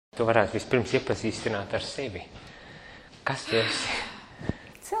tu varētu vispirms iepazīstināt ar sevi. Kas tu esi?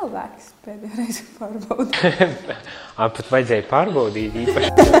 Cilvēks pēdējo reizi pārbaudīt. Pat vajadzēja pārbaudīt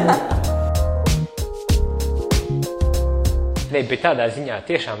īpaši. Ne, bet tādā ziņā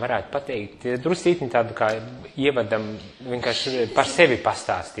tiešām varētu pateikt, drusītni tādu kā ievadam vienkārši par sevi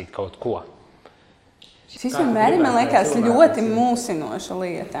pastāstīt kaut ko. Šis vienmēr, man liekas, ļoti mulsinoša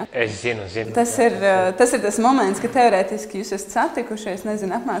lieta. Es zinu. Tas ir tas moments, ka teorētiski jūs esat satikušies,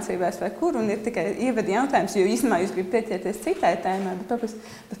 nezinu, apmācībās vai kur, un ir tikai ievada jautājums, jo īstenībā jūs gribat pieķerties citai tēmai, bet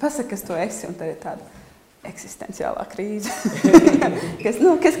pasaka, kas tu esi, un tad ir tāda eksistenciālā krīze.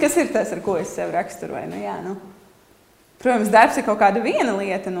 kas ir tas, ar ko es sev raksturoju? Protams, darbs ir kaut kāda viena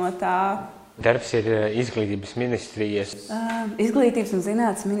lieta no tā. Darbs ir Izglītības ministrijas. Izglītības un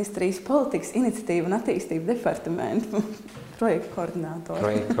zinātnes ministrijas politikas iniciatīva un attīstība departamentu projektu koordinātori.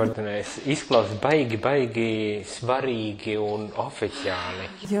 Projektu koordinēs. Izklausās baigi svarīgi un oficiāli.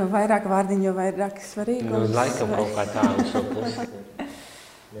 Jo vairāk vārdiņu, jo vairāk svarīgi. Laikam kaut kā tā uz šo pusi.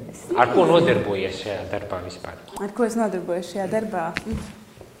 Ar ko nodarbojies šajā darbā vispār? Ar ko es nodarbojos šajā darbā?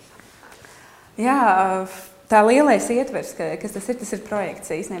 Jā, tā lielais ietvers, kas tas ir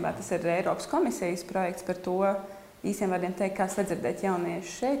projekts. Īstenībā tas ir Eiropas komisijas projekts par to, īsiem vārdiem teikt, kā sadzirdēt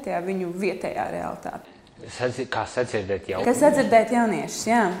jauniešus šeit, viņu vietējā realitāte. Kā sadzirdēt jauniešus? Kā sadzirdēt jauniešus,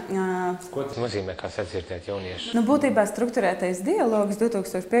 jā. Ko tas nozīmē, kā sadzirdēt jauniešus? Būtībā strukturētais dialogs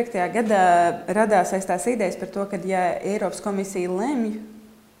 2005. Gadā radās aiz tās idejas par to, ka ja Eiropas komisija lemj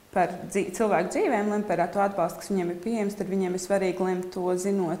par cilvēku dzīvēm, lemj par to atbalstu, kas viņiem ir pieejams, tad viņiem ir svarīgi lemt to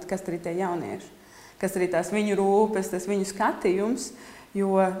zinot, kas ir tie jaunieši. Kas arī tās viņu rūpes, tas viņu skatījums,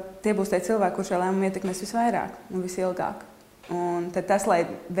 jo tie būs tie cilvēki, kurš šo lēmumu ietekmēs visvairāk un visilgāk. Un tad tas, lai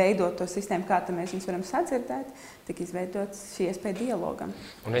veidot to sistēmu, kā mēs viņus varam sadzirdēt, tika izveidots šī iespēja dialogam.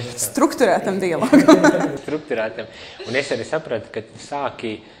 Strukturētam dialogam. Strukturētam. Un es arī sapratu, ka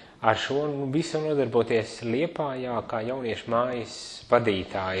sāki ar šo visu nodarboties Liepājā kā jauniešu mājas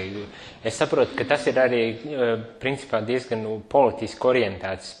vadītāji. Es saprotu, ka tas ir arī principā diezgan politiski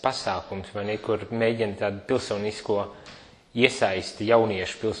orientēts pasākums, vai ne, kur mēģina tādu pilsonisko iesaisti,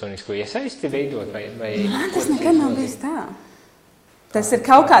 jauniešu pilsonisko iesaisti veidot? Vai man tas nekad nav bijis tā. Tas ir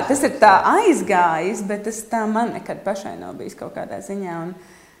kaut kā, tas ir tā aizgājis, bet tas tā man nekad pašai nav bijis kaut kādā ziņā. Un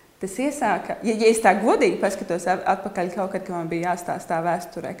tas iesāka, ja es tā godīgi paskatos atpakaļ kaut kad, kad man bija jāstāstā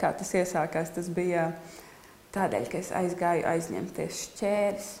vēsturē, kā tas iesākās, tas bija tādēļ, ka es aizgāju aizņemties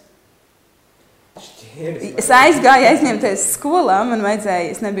šķēris. Es aizgāju aizņemties skolā, man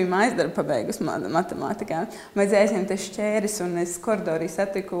vajadzēja, es nebiju mājas darbu pabeigusi matemātikā, vajadzēja aizņemties šķēris, un es koridorī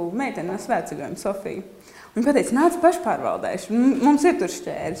satiku meiteni no svētceļojuma Sofiju. Viņa pateica, nāc pašpārvaldēšu, mums ir tur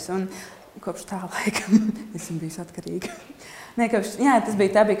šķēris, un kopš tā laika esmu bijusi atkarīga. Tā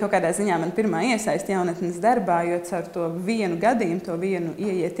bija kaut kādā ziņā man pirmā iesaiste jaunatnes darbā, jo caur to vienu gadījumu, to vienu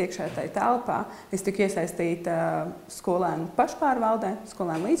ieiet iekšā tajā telpā, es tiku iesaistīta skolēnu pašpārvaldē,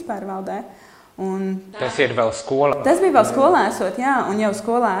 skolēnu līdzpārvaldē. Tas ir vēl skolā? Tas bija vēl skolā esot, jā, un jau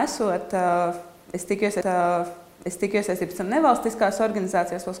skolā esot, es tiku iesaistīta pēc tam nevalstiskās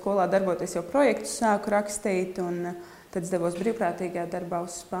organizācijās, vēl skolā darboties, jau projektus sāku rakstīt, un tad es devos brīvprātīgajā darbā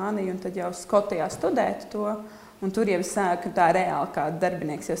uz Spāniju, un tad jau Skotijā studētu to. Un tur jau es sāku tā reāli kā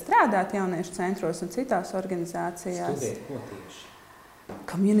darbinieks jau strādāt jauniešu centros un citās organizācijās. Studēt, ko tieši?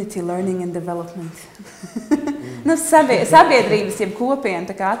 Community Learning and Development. Sabiedrības, jeb kopienu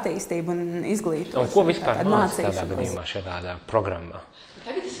tā kā attīstība un izglītošana. Un ko vispār mācīt tādā gadījumā šādā programmā?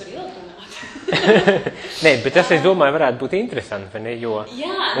 Tagad es varu iedomāt. Nē, bet tas, es domāju, varētu būt interesanti, vai ne?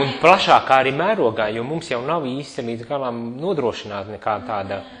 Un plašākā arī mērogā, jo mums jau nav īsti līdz galam nodrošināta nekā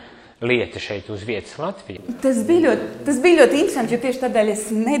tāda lieta šeit uz vietas Latvijā. Tas bija ļoti interesanti, jo tieši tādēļ es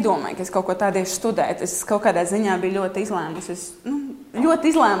nedomāju, ka es kaut ko tādieši studētu. Es kaut kādā ziņā biju ļoti izlēmusi.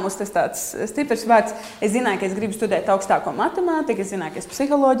 Tas tāds stiprs vārds. Es zināju, ka es gribu studēt augstāko matemātiku, es zināju, ka es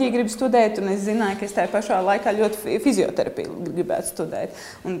psiholoģiju gribu studēt, un es zināju, ka es tajā pašā laikā ļoti fizioterapiju gribētu studēt.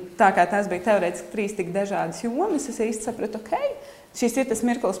 Un tā kā tās bija teorētiski 3 tik dažādas jomas, es īsti sapratu, šis ir tas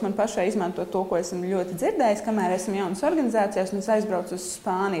mirklis man pašai izmantot to, ko esmu ļoti dzirdējis, kamēr esmu jaunas organizācijās, un es aizbraucu uz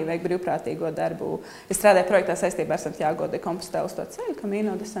Spāniju veikt brīvprātīgo darbu. Es strādāju projektā saistībā ar Santiago de Compostela to ceļu,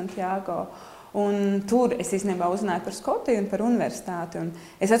 Camino de Santiago. Un tur es īstenībā uzzināju par Skotiju un par universitāti. Un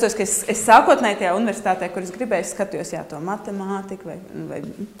es atceros, ka es sākotnēji tajā universitātē, kur es gribēju, skatījos to matemātiku vai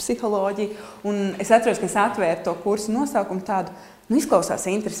psiholoģiju. Un es atceros, ka es atvēru to kursu nosaukumu tādu,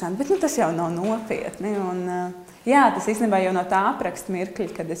 izklausās interesanti, bet tas jau nav nopietni. Un, tas īstenībā jau no tā apraksta mirkļa,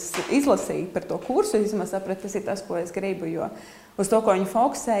 kad es izlasīju par to kursu, es sapratu, tas ir tas, ko es gribu, jo uz to, ko viņi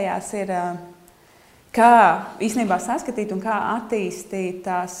fokusējās, ir kā īstenībā saskatīt un kā attīstīt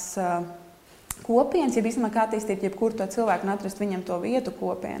tās kopienas, ja vismaz kā attīstīt jebkuru to cilvēku un atrast viņam to vietu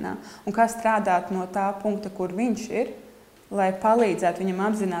kopienā, un kā strādāt no tā punkta, kur viņš ir, lai palīdzētu viņam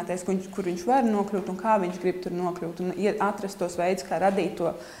apzināties, kur viņš var nokļūt un kā viņš grib tur nokļūt, un atrast tos veidus, kā radīt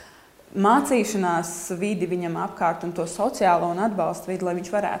to mācīšanās vidi viņam apkārt un to sociālo un atbalstu vidi, lai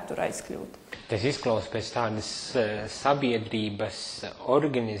viņš varētu tur aizkļūt. Tas izklausās pēc tādas sabiedrības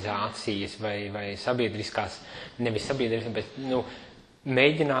organizācijas vai sabiedriskās, nevis sabiedriskās, bet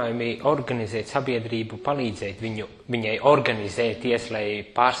mēģinājumi organizēt sabiedrību, palīdzēt viņai organizēties, lai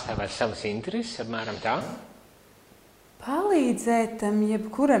pārstāvētu savas intereses, apmēram tā? Palīdzēt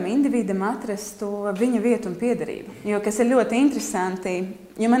jebkuram individam atrast to viņa vietu un piederību. Jo, kas ir ļoti interesanti,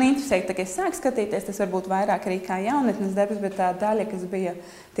 ja man interesē, ka es sāku skatīties, tas varbūt vairāk arī kā jaunatnes darbs, bet tā daļa, kas bija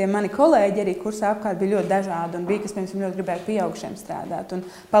tie mani kolēģi arī kursā apkārt, bija ļoti dažādi un bija, kas, piemēram, ļoti gribēja pieaugšiem strādāt un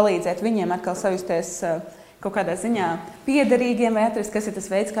palīdzēt viņiem atkal sajusties kaut kādā ziņā piederīgiem vai atrast, kas ir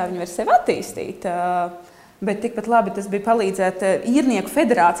tas veids, kā viņi var sevi attīstīt. Bet tikpat labi tas bija palīdzēt īrnieku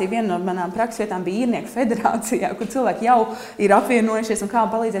federācija. Viena no manām prakses vietām bija īrnieku federācijā, kur cilvēki jau ir apvienojušies un kā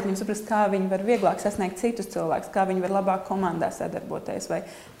palīdzēt viņiem saprast, kā viņi var vieglāk sasniegt citus cilvēkus, kā viņi var labāk komandā sadarboties. Vai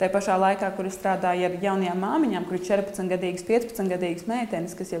tajā pašā laikā, kur es strādāju ar jaunajām māmiņām, kur ir 14-gadīgas, 15-gadīgas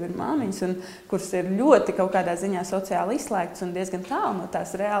meitenes, kas jau ir māmiņas un kuras ir ļoti kaut kādā ziņā sociāli izslēgtas un diezgan tālu no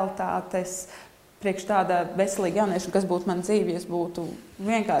tās realitātes, priekš tāda veselīga jaunieša, kas būtu mana dzīve, ja es būtu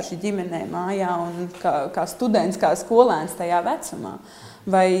vienkārši ģimenē, mājā un kā students, kā skolēns tajā vecumā.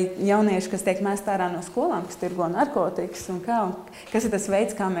 Vai jaunieši, kas tiek mest ārā no skolām, kas tirgo narkotikas un kas ir tas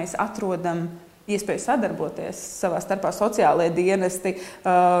veids, kā mēs atrodam iespēju sadarboties savā starpā sociālajie dienesti,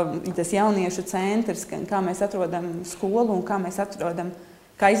 tas jauniešu centrs, kā mēs atrodam skolu un kā mēs atrodam,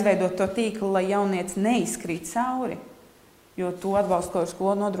 kā izveidot to tīklu, lai jaunieci neizkrīt cauri. Jo to atbalstu, ko ar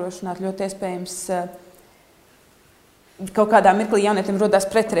skolu nodrošināt, ļoti iespējams kaut kādā mirklī jaunietim rodās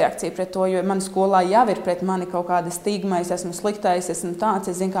pretreakcija pret to, jo man skolā jau ir pret mani kaut kāda stigma, es esmu sliktais, esmu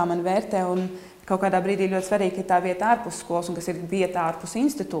tāds, es zinu, kā man vērtē, un kaut kādā brīdī ļoti svarīgi ir tā vieta ārpus skolas, un kas ir vieta ārpus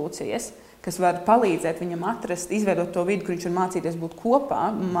institūcijas, kas var palīdzēt viņam atrast, izveidot to vidi, kur viņš var mācīties būt kopā,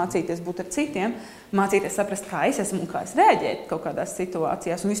 mācīties būt ar citiem, mācīties saprast, kā es esmu un kā es rēģēju kaut kādās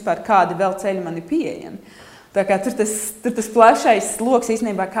situācijās, un vispār kādi vēl ceļi man ir pieejami. Tā kā tur tas plašais loks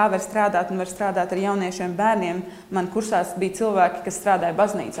īstenībā, kā var strādāt un var strādāt ar jauniešiem bērniem. Man kursās bija cilvēki, kas strādāja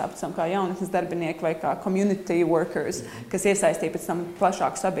baznīcā, pēc tam kā jaunatnes darbinieki vai kā community workers, kas iesaistīja pēc tam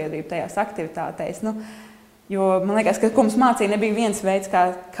plašāku sabiedrību tajās aktivitātēs. Jo man liekas, ka ko mums mācīja nebija viens veids,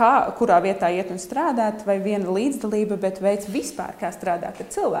 kurā vietā iet un strādāt, vai viena līdzdalība, bet veids vispār, kā strādāt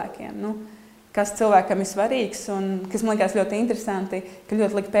ar cilvēkiem. Kas cilvēkam ir svarīgs un kas man liekas ļoti interesanti, ka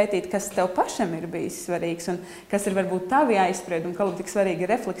ļoti liek pētīt, kas tev pašam ir bijis svarīgs un kas ir varbūt tavi aizspriedumi, ka tik svarīgi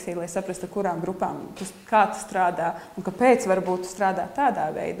ir refleksija, lai saprastu, kurām grupām kā tu strādā un kāpēc varbūt tu strādā tādā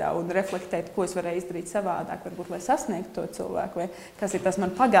veidā un reflektēt, ko es varēju izdarīt savādāk, varbūt, lai sasniegtu to cilvēku, vai kas ir tas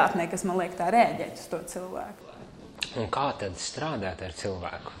man pagātnē, kas man liek tā rēģēt uz to cilvēku. Un kā tad strādāt ar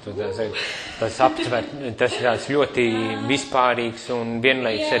cilvēku? Tas ir ļoti vispārīgs un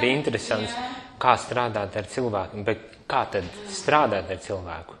vienlaikus arī interesants, kā strādāt ar cilvēku. Bet kā tad strādāt ar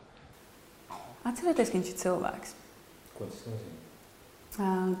cilvēku? Atcerieties, ka viņš ir cilvēks. Ko tas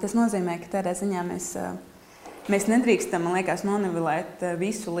nozīmē? Tas nozīmē, ka tādā ziņā mēs nedrīkstam, man liekas, nonivelēt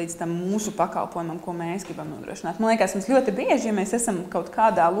visu līdz tam mūsu pakalpojumam, ko mēs gribam nodrošināt. Man liekas, mums ļoti bieži, ja mēs esam kaut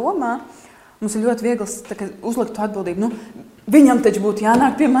kādā lomā, mums ir ļoti viegli uzlikt to atbildību. Viņam taču būtu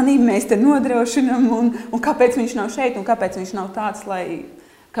jānāk pie manīm, mēs te nodrošinam, un kāpēc viņš nav šeit, un kāpēc viņš nav tāds,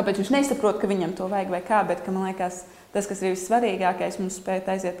 kāpēc viņš nesaprot, ka viņam to vajag vai kā, bet ka, man liekas, tas, kas ir vissvarīgākais, mums spēt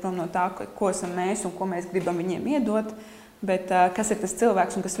aiziet prom no tā, ko esam mēs un ko mēs gribam viņiem iedot, bet kas ir tas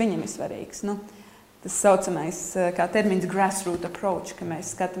cilvēks un kas viņam ir svarīgs. Tas saucamais, kā termins grassroot approach, ka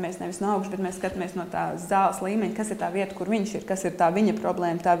mēs skatāmies nevis no augšas, bet mēs skatāmies no tā zāles līmeņa, kas ir tā vieta, kur viņš ir, kas ir tā viņa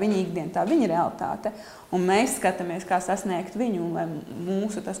problēma, tā viņa ikdiena, tā viņa realitāte. Un mēs skatāmies, kā sasniegt viņu, un lai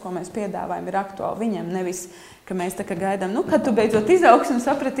mūsu tas, ko mēs piedāvājam, ir aktuāli viņam, nevis, ka mēs tā kā gaidām, kad tu beidzot izaugs un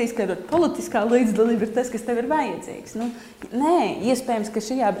sapratīsi, ka politiskā līdzdalība ir tas, kas tev ir vajadzīgs. Nē, iespējams, ka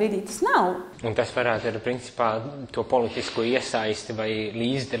šajā brīdī tas nav. Un tas varētu arī, principā, to politisko iesaisti vai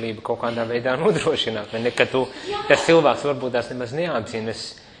līdzdalību kaut kādā veidā nodrošināt. Tas cilvēks varbūt tās nemaz neapzinas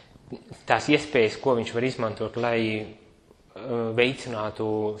tās iespējas, ko viņš var izmantot, lai veicinātu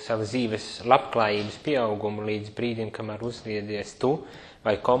savas dzīves labklājības pieaugumu līdz brīdim, kamēr uzliedies tu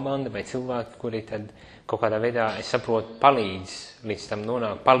vai komanda vai cilvēki, kuri tad kaut kādā veidā, es saprotu, palīdz līdz tam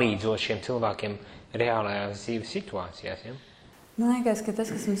nonāk palīdzošiem cilvēkiem reālajās dzīves situācijās. Ja? Man liekas, ka tas,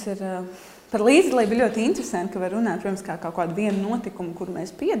 kas mums ir par līdzdalību, ļoti interesanti, ka var runāt, protams, kā kaut kādu vienu notikumu, kur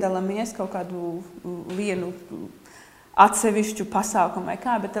mēs piedalāmies, kaut kādu vienu atsevišķu pasākumu vai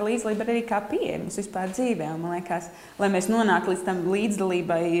kā, bet līdzdalība arī kā pieeja mums vispār dzīvē. Un man liekas, lai mēs nonāktu līdz tam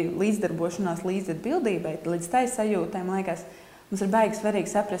līdzdalībai, līdzdarbošanās, līdzatbildībai, līdz tai sajūtai, man liekas, mums ir baigi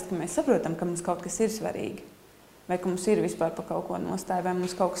svarīgi saprast, ka mēs saprotam, ka mums kaut kas ir svarīgi. Vai ka mums ir vispār par kaut ko nostāja, vai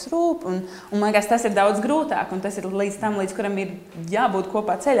mums kaut kas rūp. Un man liekas, tas ir daudz grūtāk, un tas ir līdz tam, līdz kuram ir jābūt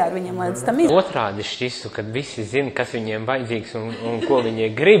kopā ceļā ar viņiem, līdz tam ir. Otrādi šķistu, kad visi zina, kas viņiem vajadzīgs un ko viņi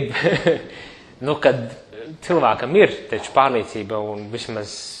grib. Kad cilvēkam ir taču pārliecība un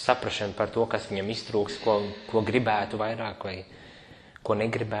vismaz saprašana par to, kas viņam iztrūks, ko gribētu vairāk vai ko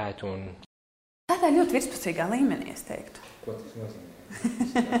negribētu. Tādā ļoti virspusīgā līmenī, es teiktu. Ko tas nozīmē?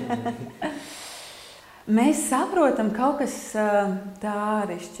 Mēs saprotam kaut kas tā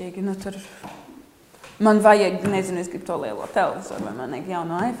āršķirīgi. Tur man vajag, nezinu, es gribu to lielo televizoru vai man vajag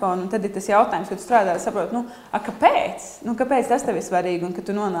jaunu iPhone. Un tad ir tas jautājums, kad tu strādā, saproti, kāpēc? Kāpēc tas tev ir svarīgi? Un kad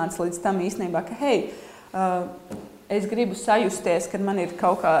tu nonāc līdz tam īstenībā, ka, hei, es gribu sajusties, kad man ir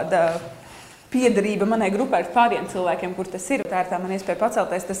kaut kāda piederība manai grupai ar pāriem cilvēkiem, kur tas ir. Tā ir tā man iespēja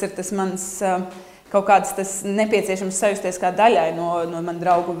pacelties. Tas ir tas mans kaut kāds tas nepieciešams sajusties kā daļai no man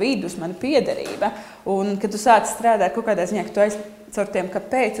draugu vidus, mana piederība. Un, kad tu sāc strādāt kaut kādā ziņā, ka tu caur tiem,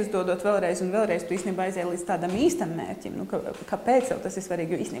 kāpēc uzdodot vēlreiz un vēlreiz, tu īstenībā aiziet līdz tādam īstam mērķim. Kāpēc tev tas ir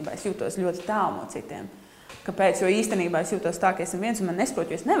svarīgi? Jo īstenībā es jūtos ļoti tālu no citiem. Kāpēc? Jo īstenībā es jūtos tā, ka esmu viens un man nesaprot,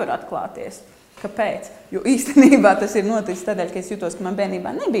 jo es nevaru atklāties. Kāpēc? Jo īstenībā tas ir noticis tādēļ, ka es jūtos, ka man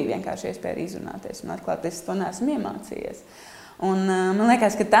bērnībā nebija vienkārši iespēja izrunāties un atklāties. Es to neesmu iemācījies. Un man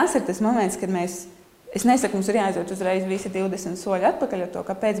liekas, ka tas ir tas moments, kad mēs. Es nesaku, mums ir jāaiziet uzreiz visi 20 soļi atpakaļ ar to,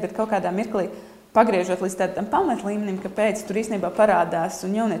 kāpēc, bet kaut kādā mirklī pagriežot līdz tādam pamatlīmenim, kāpēc tur īstenībā parādās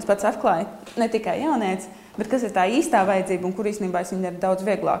un jaunietis pats atklāja, ne tikai jaunietis, bet kas ir tā īstā vajadzība un kur īstenībā es viņu ir daudz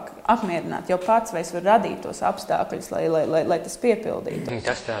vieglāk apmierināt jau pats, vai es varu radīt tos apstākļus, lai tas piepildītu.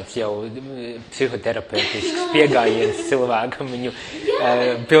 Tas tāds jau psihoterapeitisks piegājiens cilvēkam, viņu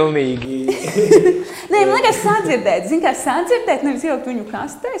pilnīgi... Nē, man liekas sadzirdēt. Zini, kā sadzirdēt, nevis ielikt viņu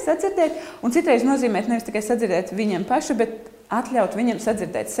kastē, sadzirdēt, un citreiz nozīmēt nevis tikai sadzirdēt viņiem pašu, bet atļaut viņiem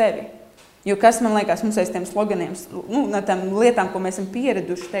sadzirdēt sevi. Jo kas, man liekas, mums aiz tiem sloganiem, no tām lietām, ko mēs esam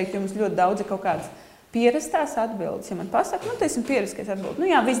pieraduši teikt, jo mums ļoti daudz ir kaut kādas pierastās atbildes. Ja man pasaka, tu esi pierast, ka es atbildu.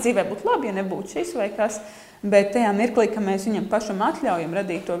 Jā, viss dzīvē būtu labi, ja nebūtu šis vai kas, bet tajā mirklī, ka mēs viņam pašam atļaujam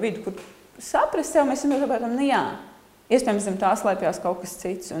radīt to vidu, kur saprast sev, mēs viņam saprotam, jā. Iespējams, zem tā slēpjās kaut kas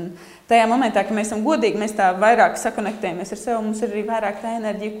cits. Un tajā momentā, ka mēs esam godīgi, mēs tā vairāk sakonektējamies ar sevi, mums ir arī vairāk tā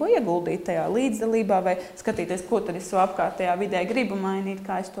enerģija, ko ieguldīt tajā līdzdalībā vai skatīties, ko tad es savu apkārtējā vidē gribu mainīt,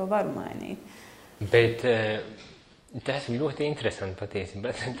 kā es to varu mainīt. Bet tas ir ļoti interesanti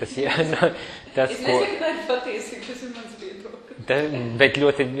patiesībā. Es nezinu, kā ir patiesība, tas ir mans viedoklis. Bet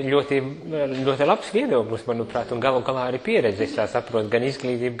ļoti labs viedoklis, manuprāt, un galu galā arī pieredze. Es tā saprotu, gan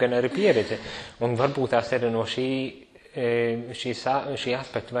izglītība, gan arī pieredze. Un varbūt tās arī no šī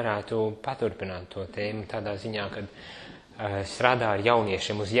aspekta varētu paturpināt to tēmu tādā ziņā, kad strādā ar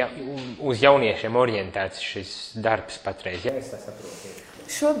jauniešiem, uz jauniešiem orientēts šis darbs patreiz. Ja es tā saprotu.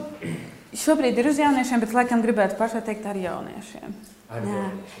 Šobrīd ir uz jauniešiem, bet laikam gribētu pašai teikt ar jauniešiem.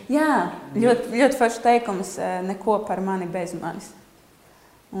 Jā, ļoti foršs teikums, neko par mani bez manis.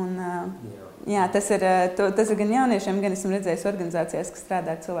 Un, jā, tas ir gan jauniešiem, gan esmu redzējis organizācijās, kas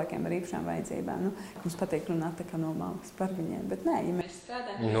strādā ar cilvēkiem ar īpašām vajadzībām. Mums patīk runāt tā kā no malas par viņiem, bet nē, ja mēs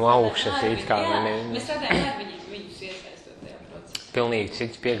strādājam no augšas it kā, vai ne? Mēs strādājam ar viņiem, viņus iesaistot tajā procesā. Pilnīgi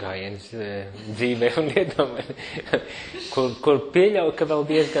cits piegājiens dzīvē un lietām, kur pieļauj, ka vēl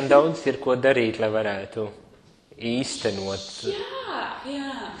diezgan daudz ir ko darīt, lai varētu īstenot.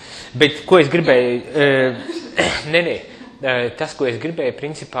 Jā. Bet ko es gribēju, tas, ko es gribēju,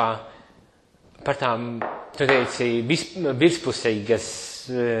 principā, par tām, tu teici, virspusīgas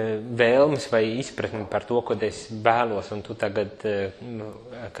vēlmes vai izpratni par to, ko es vēlos, un tu tagad,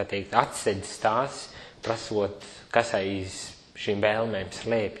 kā teikt, atsedz tās, prasot, kas aiz šīm vēlmēm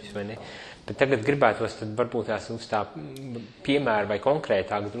slēpjas, vai ne? Bet tagad gribētos tad varbūt tās uz tā piemēra vai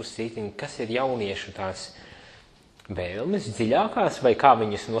konkrētāk druscītiņi, kas ir jauniešu tās vēlmes dziļākās, vai kā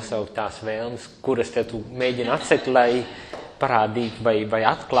viņas nosaukt tās vēlmes, kuras te tu mēģini atsekt, lai parādītu vai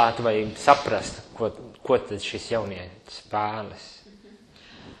atklātu vai saprastu, ko tad šis jaunietis vēlas.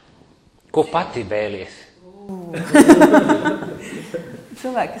 Ko pati vēlies?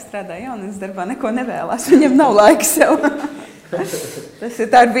 Cilvēki, kas strādā jaunas darbā, neko nevēlās, viņiem nav laika sev.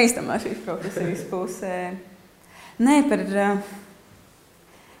 Tā ir bīstamā šīs profesijas pusē. Nē,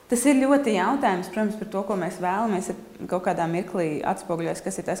 tas ir ļoti jautājums, protams, par to, ko mēs vēlamies, kaut kādā mirklī atspoguļojas,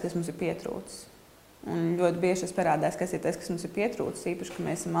 kas ir tas, kas mums ir pietrūcis. Un ļoti bieži tas parādās, kas ir tas, kas mums ir pietrūcis, īpaši, ka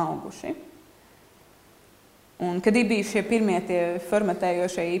mēs esam auguši. Un kad ir bijuši šie pirmie tie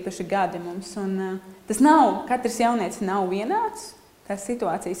formatējošie īpaši gadi mums, un tas nav, katrs jaunietis nav vienāds, tās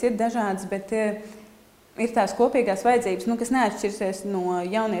situācijas ir dažādas, bet ir tās kopīgās vajadzības, kas neatšķirsies no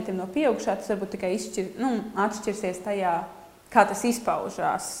jaunietim no pieaugušā, tas varbūt tikai atšķirsies tajā, kā tas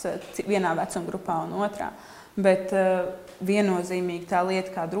izpaužās vienā vecuma grupā un otrā. Bet viennozīmīgi tā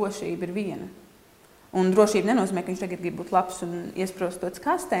lieta kā drošība ir viena. Un drošība nenozīmē, ka viņš tagad grib būt labs un iesprostots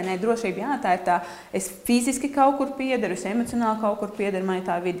kastē. Nē, drošība, jā, tā ir tā, es fiziski kaut kur piederu, es emocionāli kaut kur piederu, man ir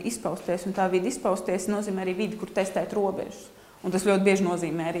tā vidi izpausties, un tā vidi izpausties nozīmē arī vidi, kur testēt robežas. Un tas ļoti bieži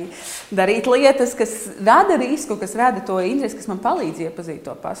nozīmē arī darīt lietas, kas rada risku, kas rada to interesi, kas man palīdz iepazīt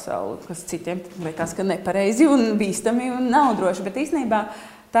to pasauli, kas citiem liekas, ka nepareizi un bīstami un nav droši. Bet īstenībā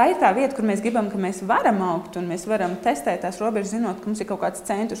tā ir tā vieta, kur mēs gribam, ka mēs varam augt un mēs varam testēt tās robežas, zinot, ka mums ir kaut kāds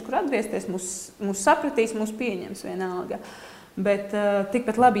centrs, kur atgriezties, mūs sapratīs, mūs pieņems vienalga. Bet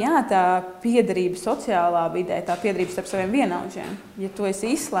tikpat labi, jā, tā piederība sociālā vidē, tā piederība starp saviem vienaudžiem. Ja tu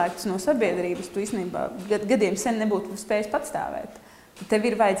esi izslēgts no sabiedrības, tu īstenībā gadiem sen nebūtu spējis patstāvēt. Tev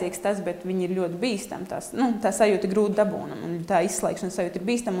ir vajadzīgs tas, bet viņi ir ļoti bīstami. Tā sajūta ir grūti dabūnam, un tā izslēgšanas sajūta ir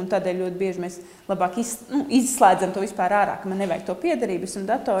bīstama, un tādēļ ļoti bieži mēs labāk izslēdzam to vispār ārā, ka man nevajag to piederību, esmu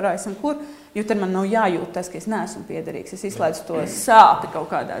datorā, esmu kur, jo tad man nav jājūt tas, ka es neesmu piederīgs. Es izslēdzu to sāpi kaut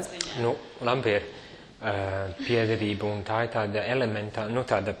kādā ziņā. Labi ir piederība, un tā ir tāda elementā,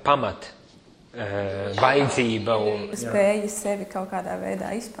 tāda pamat vajadzība. Spēja sevi kaut kādā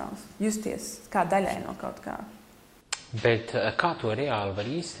veidā izpaust, justies kā daļai no kaut kā. Bet kā to reāli var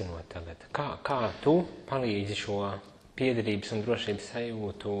īstenot tagad? Kā tu palīdzi šo piederības un drošības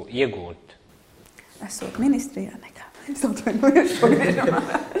sajūtu iegūt? Esot ministrijā nekā. Es atvainojos šogriežamā.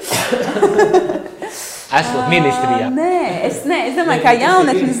 Esot ministrijā? Nē, es domāju, kā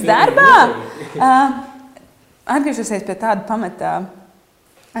jaunatnes darbā. Atgriežosies pie tāda pamatā.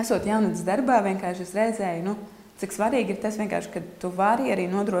 Esot jaunatnes darbā, vienkārši es redzēju, cik svarīgi ir tas vienkārši, ka tu vari arī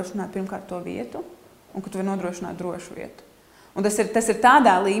nodrošināt pirmkārt to vietu, un ka tu vari nodrošināt drošu vietu. Un tas ir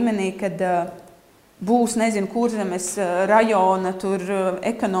tādā līmenī, kad būs, nezinu, Kurzemes rajona, tur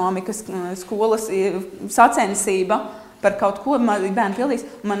ekonomikas skolas sacensība par kaut ko, bērni pildīs,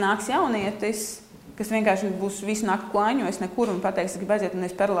 un man nāks jaunietis, kas vienkārši būs visu nakti klaiņojis nekur un pateiks, es gribu aiziet, un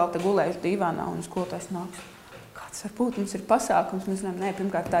es paralēli te gulēšu dīvānā, un skolotājs nāks. Kāds varbūt mums ir pasākums, mēs zinām, nē,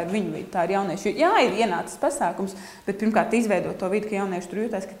 pirmkārt tā ir viņu vidi, tā ir jaunieši. Jā, ir ienācis pasākums, bet pirmkārt izveidot to vidi, ka jaunieši tur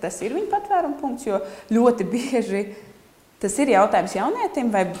jūtās, ka tas ir viņu patvērumu punkts, jo ļoti bieži tas ir jautājums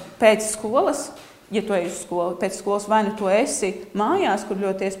jaunietim, vai pēc skolas, ja tu esi skolu, pēc skolas vai nu tu esi mājās, kur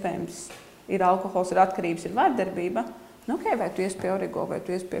ļoti iespējams ir alkohols, ir atkarības, ir vardarbība, vai tu iesi pie Origo, vai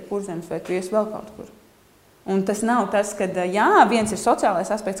tu iesi pie Kurzemes, vai tu iesi vēl kaut kur. Un tas nav tas, ka, jā, viens ir sociālais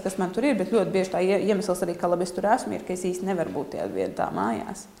aspekts, kas man tur ir, bet ļoti bieži tā iemesls arī, ka labi es tur esmu, ir, ka es īsti nevaru būt tajā vietā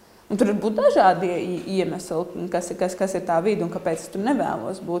mājās. Un tur var būt dažādi iemesli, kas ir tā vide un kāpēc es tur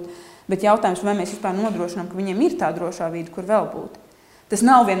nevēlos būt. Bet jautājums, vai mēs vispār nodrošinām, ka viņiem ir tā drošā vide, kur vēl būt. Tas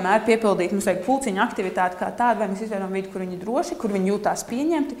nav vienmēr piepildīt, mums vajag pulciņa aktivitāti kā tādu, vai mēs izveidojam vidi, kur viņi droši, kur viņi jūtās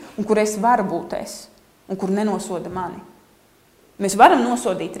pieņemti un kur es varu būt un kur nenosoda mani. Mēs varam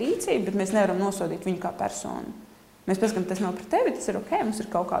nosodīt rīcību, bet mēs nevaram nosodīt viņu kā personu. Mēs paskatām, tas nav par tevi, tas ir ok, mums ir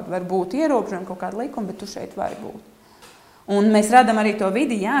kaut kāda varbūt ierobežojuma, kaut kāda likuma, bet tu šeit vari būt. Un mēs radām arī to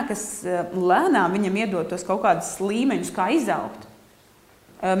vidi, jā, kas lēnām viņam iedod tos kaut kādus līmeņus, kā izaugt.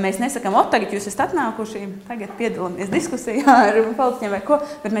 Mēs nesakām, tagad jūs esat atnākuši, tagad piedalāmies diskusijā ar politiķiem vai ko,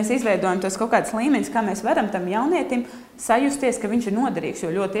 bet mēs izveidojam tos kaut kādus līmeņus, kā mēs varam tam jaunietim sajusties, ka viņš ir noderīgs,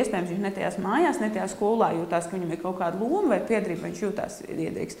 jo ļoti iespējams viņš ne tajās mājās, ne tajā skolā jūtās, ka viņam ir kaut kāda loma vai piedrība, viņš jūtās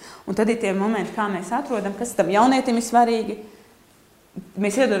iederīgs. Un tad ir tie momenti, kā mēs atrodam, kas tam jaunietim ir svarīgi.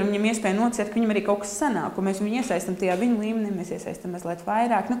 Mēs iedodam viņam iespēju nociet, ka viņam arī kaut kas sanāk, un mēs viņu iesaistam tajā viņu līmenī, mēs iesaistam mazliet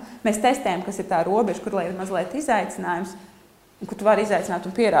vairāk. Mēs testējam, kas ir tā robeža, kur lai ir mazliet izaicinājums, un kur tu vari izaicināt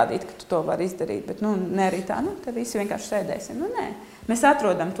un pierādīt, ka tu to vari izdarīt. Bet ne arī tā, tad visi vienkārši sēdēsim. Nē. Mēs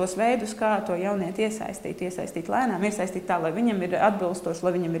atrodam tos veidus, kā to jaunieti iesaistīt lēnām, iesaistīt tā, lai viņam ir atbilstoši,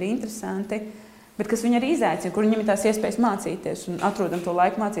 lai viņam ir interesanti, bet kas viņu arī izaicina, kur viņam ir tās iespējas mācīties un atrodam to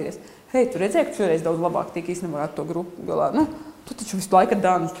laiku mācīties. Hei, tu redzēji, ka šoreiz daudz labāk tika īstenībā ar to grupu galā. Tu taču visu laiku ar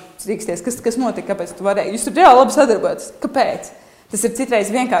Dānu strīksties. Kas notika, kāpēc tu varēji? Jūs tur reāli labi sadarbojaties. Kāpēc? Tas ir citreiz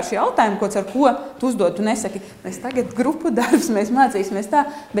vienkārši jautājums, ar ko tu uzdod. Tu nesaki, mēs tagad grupu darbs, mēs mācīsimies tā,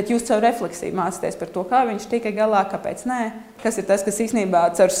 bet jūs caur refleksiju mācāties par to, kā viņš tika galā, kāpēc nē. Kas ir tas, kas īstenībā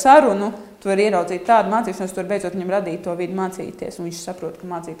caur sarunu, tu vari ieraudzīt tādu mācīšanos, tu vari beidzot viņam radīt to vidi mācīties, un viņš saprot, ka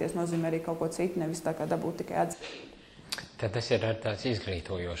mācīties nozīmē arī kaut ko citu, nevis tā kā dabūt tikai atzīti. Tad tas ir tāds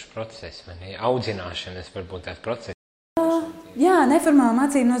izglītojošs process, vai ne? Audzināšanas varbūt tāds process. Jā, neformāla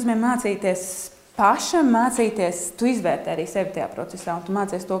mācība nozīmē mācīties pašam mācīties, tu izvērtē arī sevi tajā procesā, un tu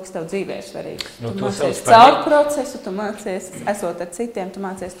mācies to, kas tev dzīvē ir svarīgs. Tu mācies caur procesu, tu mācies esot ar citiem, tu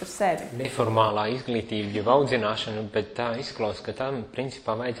mācies par sevi. Neformālā izglītība, jau audzināšana, bet tā izklausās, ka tam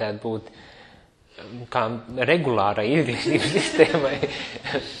principā vajadzētu būt kā regulārai izglītības sistēmai.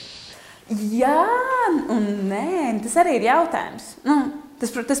 Jā, un nē, tas arī ir jautājums.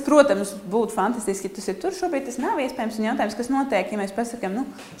 Tas, protams, būtu fantastiski, ja tas ir tur šobrīd, tas nav iespējams. Un jautājums, kas notiek, ja mēs pasakām,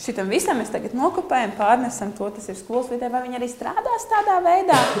 šitam visam mēs tagad nokopējam, pārnesam to, tas ir skolas vidē, vai viņi arī strādās tādā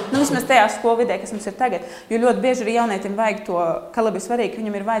veidā? Vismaz tajā skolu vidē, kas mums ir tagad. Jo ļoti bieži arī jaunietim vajag to, ka labi svarīgi, ka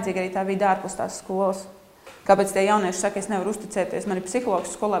viņam ir vajadzīga arī tā vide ārpus tās skolas. Kāpēc tie jaunieši saka, es nevaru uzticēties, man ir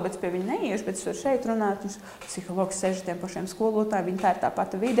psihologs skolā, bet es pie viņa neiešu, bet es varu šeit runāt, un psihologs sēž tiem pašiem skolotājiem, viņi tā ir tā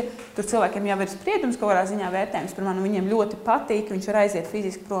pati vide. Tur cilvēkiem jau ir spriedums, kaut kādā ziņā vērtējums par mani, viņiem ļoti patīk, viņš var aiziet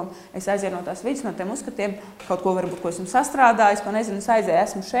fiziski prom. Es aizietu no tās vidas, no tiem uzskatiem, kaut ko varbūt, ko esmu sastrādājis, ko nezinu, es aizēju,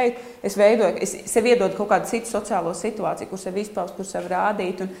 esmu šeit, es sev iedodu kaut kādu citu sociālo situāciju, kur sev izpaust, kur sev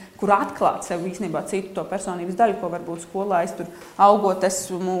rādīt, un kur atklāt sev īstenībā citu to personības daļu, ko varbūt skolā es tur augot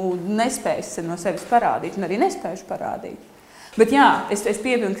esmu nespējis no sevis parādīt. Arī nespējuši parādīt. Bet jā, es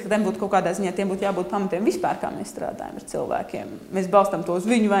piebildu, ka tiem būtu kaut kādā ziņā, tiem būtu jābūt pamatiem vispār, kā mēs strādājam ar cilvēkiem. Mēs balstam to uz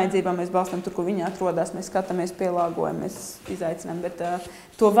viņu vajadzībām, mēs balstam tur, kur viņi atrodas, mēs skatāmies, pielāgojam, mēs izaicinām. Bet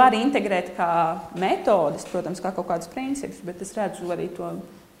to var integrēt kā metodes, protams, kā kaut kādus principus, bet es redzu arī to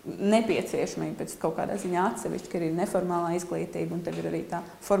nepieciešamību pēc kaut kādā ziņā atsevišķi, ka ir neformālā izglītība, un tev ir arī tā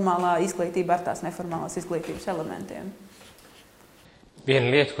formālā izglītība ar tās neformālās izglītības elementiem.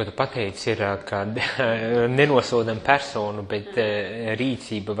 Viena lieta, ko tu pateici, ir, ka nenosodam personu, bet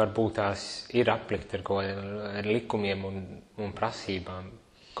rīcība varbūt tās ir aplikta ar likumiem un prasībām.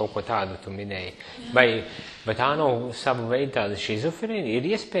 Kaut ko tādu tu minēji. Vai tā nav sava veida tāda šizofrēnija? Ir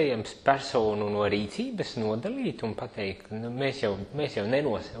iespējams personu no rīcības nodalīt un pateikt, mēs jau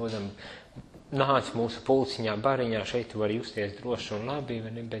nenosodam. Nāc mūsu pulciņā, bariņā, šeit tu vari justies droši un labi,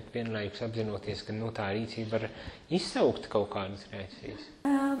 bet vienlaikus apzinoties, ka tā rīcība var izsaukt kaut kādas reakcijas.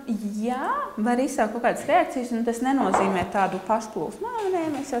 Jā, var izsaukt kaut kādas reakcijas, un tas nenozīmē tādu pašplūsmu. Nē,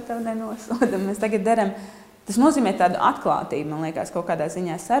 mēs jau tev nenosodam, mēs tagad daram. Tas nozīmē tādu atklātību, man liekas, kaut kādā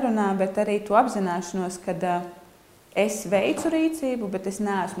ziņā sarunā, bet arī to apzināšanos, ka es veicu rīcību, bet es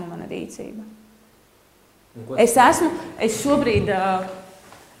neesmu mana rīcība. Es šobrīd...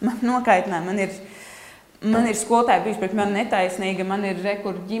 Man nokaitināja, man ir skolotāji bijuši pret mani netaisnīga, man ir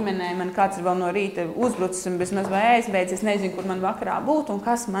rekur ģimenē, man kāds ir vēl no rīta uzbrucis un bezmaz vai aizbeidz, es nezinu, kur man vakarā būt un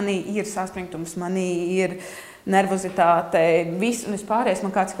kas manī ir saspringtums, manī ir nervozitāte, viss, un es pārējais,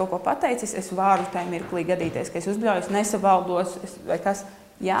 man kāds kaut ko pateicis, es varu tajā mirklī gadīties, ka es uzbļaujos, nesavaldos, vai kas.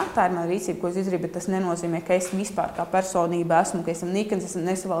 Jā, tā ir mana rīcība, ko es izdarīju, bet tas nenozīmē, ka es vispār kā personība esmu, ka esmu nikns, esmu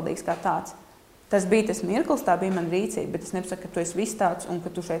nesavaldīgs kā tāds. Tas bija tas mirklis, tā bija mana rīcība, bet es nepasaku, ka tu esi viss tāds un ka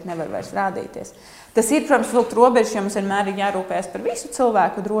tu šeit nevari vairs rādīties. Tas ir, protams, vilkt robežas, jo mums vienmēr ir jārūpējas par visu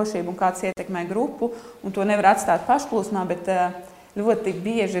cilvēku drošību un kāds ietekmē grupu, un to nevar atstāt pašplūsmā, bet ļoti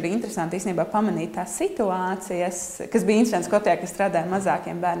bieži ir interesanti īstenībā pamanīt tās situācijas, kas bija interesants Skotijā, kas strādāja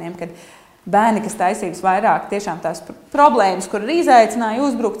mazākiem bērniem, kad bērni, kas taisības vairāk tiešām tās problēmas, kur arī izaicināja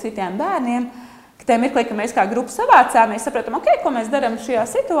uzbrukt citiem bērniem, ka tajā mirklī, ka mēs kā grupa savācāmies, sapratam, ko mēs darām šajā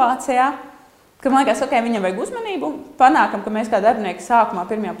situācijā, ka man liekas, viņam vajag uzmanību, panākam, ka mēs kā darbinieki sākumā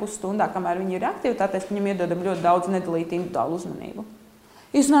pirmajā pusstundā, kamēr viņi ir aktivitātēs, viņam iedodam ļoti daudz nedalītu individuālu uzmanību.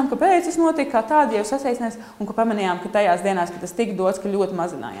 Izrunājām, kāpēc tas notika, kā tādi jau sasaicinās, un ka pamanījām, ka tajās dienās, kad tas tika dots, ka ļoti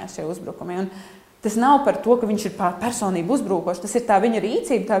mazinājās šie uzbrukumi. Un tas nav par to, ka viņš ir personību uzbrukošs, tas ir tā viņa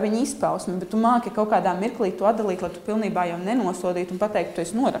rīcība, tā viņa izpausme, bet tu māki kaut kādā mirklī to atdalīt, lai tu pilnībā jau nenosodītu un pateikt, ka tu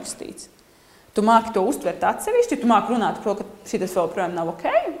esi norakstīts. Tu māki to uztvert atsevišķi, tu māki runāt par to, ka šitas vēl projām nav ok,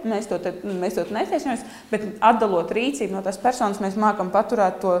 mēs to neciešamies, bet atdalot rīcību no tās personas, mēs mākam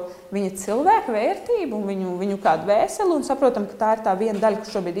paturēt to viņa cilvēka vērtību, viņu kādu vēseli un saprotam, ka tā ir tā viena daļa,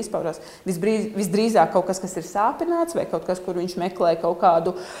 kas šobrīd izpaužās. Visdrīzāk kaut kas ir sāpināts vai kaut kas, kur viņš meklē kaut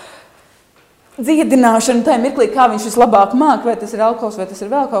kādu dziedināšanu tajā mirklī, kā viņš vislabāk māk, vai tas ir alkohols, vai tas ir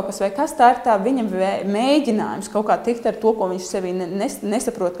vēl kaut kas, vai kas tā ir tā viņam mēģinājums kaut kā tikt ar to, ko viņš sevī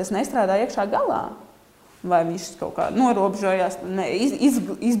nesaprot, kas nestrādā iekšā galā. Vai viņš kaut kā norobežojās,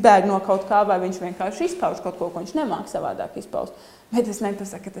 izbēg no kaut kā, vai viņš vienkārši izpauž kaut ko viņš nemāk savādāk izpaust. Bet es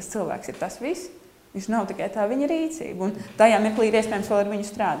nepasaka, ka tas cilvēks ir tas viss. Viņš nav tikai tā viņa rīcība, un tajā mirklī ir iespējams vēl ar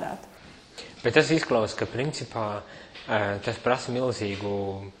viņu strādāt. Bet tas izklausās, ka principā tas prasa milzīgu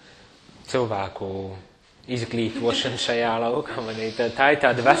cilvēku izglītošanu šajā laukā. Tā ir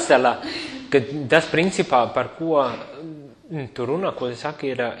tāda vesela, ka tas principā, par ko tu runā, ko tu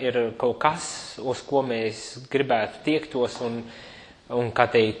saki, ir kaut kas, uz ko mēs gribētu tiektos un kā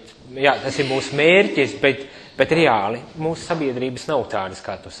teikt, jā, tas ir mūsu mērķis, bet Bet reāli mūsu sabiedrības nav tādas,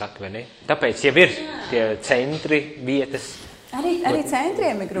 kā tu saki, vai ne? Tāpēc jau ir tie centri, vietas. Arī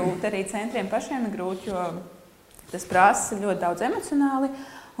centriem ir grūti, arī centriem pašiem ir grūti, jo tas prasa ļoti daudz emocionāli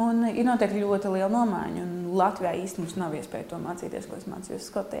un ir noteikti ļoti liela nomaiņa. Un Latvijā īsti mums nav iespēja to mācīties, ko es mācījos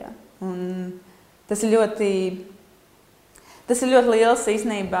Skotijā. Un tas ir ļoti liels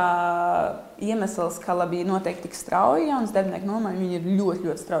īstenībā iemesls, kā labi noteikti tik strauji jaunas darbinieku nomaiņa. Viņi ir ļoti,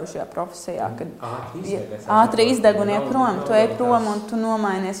 ļoti strauji šajā profesijā, kad ātri izdeg un iet prom. Tu ej prom un tu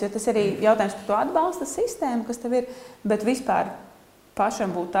nomainies, jo tas arī jautājums par to atbalsta sistēmu, kas tev ir, bet vispār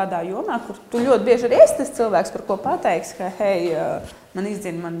pašam būt tādā jomā, kur tu ļoti bieži arī esi tas cilvēks, par ko pateiks, ka hei, man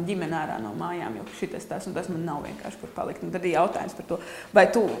izdzina man ģimene ārā no mājām, jo šitas tas un tas man nav vienkārši kur palikt. Un tad ir jautājums par to, vai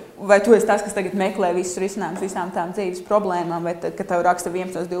tu esi tas, kas tagad meklē visus risinājumus visām tām dzīves problēmām, vai tad, kad tev raksta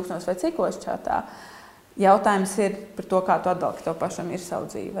 11, 12 vai cikos čatā. Jautājums ir par to, kā tu atbalki, ka tev pašam ir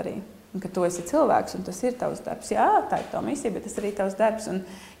savu dzīvi arī. Un ka tu esi cilvēks un tas ir tavs darbs. Jā, tā ir tava misija, bet tas arī tavs darbs. Un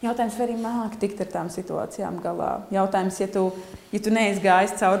jautājums, vai arī māki tikt ar tām situācijām galā. Jautājums, ja tu neesi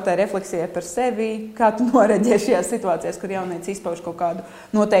gājis cauri tā refleksijai par sevi, kā tu noreģē šajās situācijās, kur jaunietis izpauž kaut kādu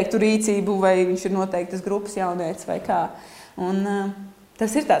noteiktu rīcību, vai viņš ir noteiktas grupas jaunietis vai kā. Un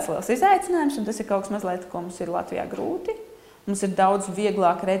tas ir tāds liels izaicinājums, un tas ir kaut kas mazliet, ko mums ir Latvijā grūti. Mums ir daudz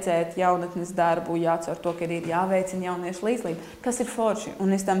vieglāk redzēt jaunatnes darbu, jācer to, ka ir jāveicina jauniešu līdzdalība, kas ir forši.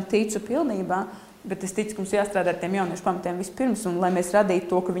 Un es tam ticu pilnībā, bet es ticu, ka mums jāstrādā ar tiem jauniešu pamatiem vispirms, un lai mēs radītu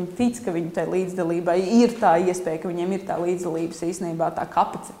to, ka viņi tic, ka viņu tai līdzdalībai ir tā iespēja, ka viņiem ir tā līdzdalības īstenībā, tā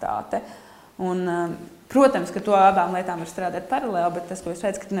kapacitāte. Un, protams, ka to abām lietām var strādāt paralēli, bet tas, ko es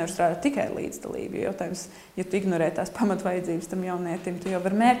redzu, ka tu nevar strādāt tikai līdzdalību. Jautājums, ja tu ignorē tās pamatvajadzības tam jaunietim, tu jau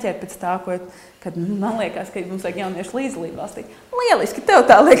var mērķēt pēc tā, kad man liekas, ka mums vajag jauniešu līdzdalību valstī. Lieliski, tev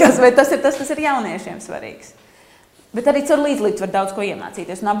tā liekas, vai tas ir tas, kas ir jauniešiem svarīgs. Bet arī caur līdzdalību var daudz ko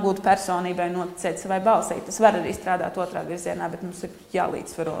iemācīties un apgūt personībai, noticēt savai balsī. Tas var arī strādāt otrā virzienā, bet mums ir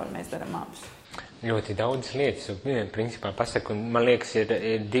jālīdzsvaro, un mēs darām abus. Ļoti daudz lietas, principā pasaku, un man liekas,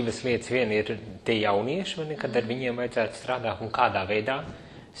 ir divas lietas. Viena ir tie jaunieši, kad ar viņiem vajadzētu strādāt un kādā veidā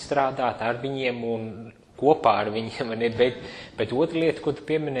strādāt ar viņiem un kopā ar viņiem. Bet otra lieta, ko tu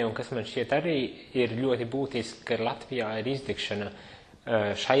pieminēji, un kas man šķiet arī ir ļoti būtiski, ka Latvijā ir izdegšana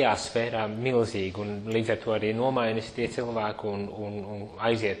šajā sfērā milzīga, un līdz ar to arī nomainis tie cilvēki un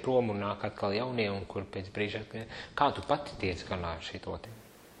aiziet prom un nāk atkal jaunie, un kur pēc brīža, kā tu pati tiec galā ar šito te?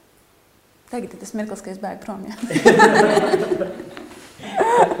 Tagad ir tas mirklis, ka es bēgu prom, jā.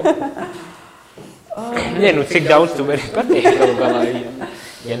 Cik daudz tu vari pateikt galu galā,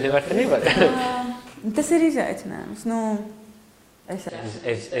 ja nevar, tad nevar. Tas ir izaicinājums.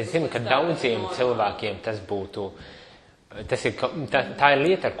 Es zinu, ka daudziem cilvēkiem tas būtu, tā ir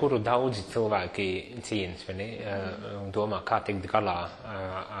lieta, ar kuru daudzi cilvēki cīnas, vai ne? Un domā, kā tikt galā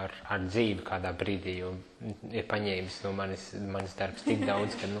ar dzīvi kādā brīdī, jo ir paņēmis no manis darbs tik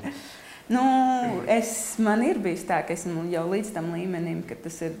daudz, ka, man ir bijis tā, ka esmu jau līdz tam līmenim, kad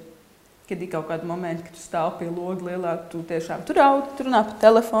ir kaut kādi momenti, kad tu stāv pie loga lielā, tu tiešām tu runā pa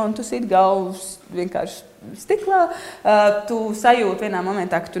telefonu, tu sit galvas vienkārši stiklā, tu sajūti vienā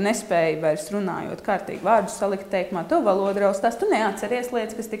momentā, ka tu nespēji vairs runājot kārtīgi vārdus salikt teikumā, tev valoda raustās, tu neatceries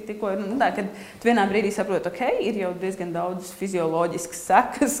lietas, kas tikko ir, kad tu vienā brīdī saproti, ir jau diezgan daudz fizioloģiskas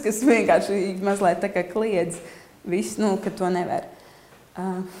sekas, kas vienkārši mazliet tā kā kliedz visu, ka to nevar.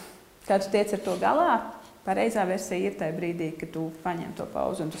 Kā tu tiec ar to galā? Pareizā versija ir tajā brīdī, kad tu paņem to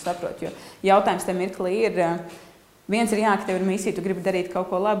pauzi un tu saproti, jo jautājums tam mirklī ir, viens ir ka tev ir misija, tu gribi darīt kaut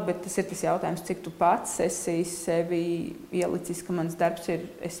ko labu, bet tas ir tas jautājums, cik tu pats esi sevi ielicis, ka mans darbs ir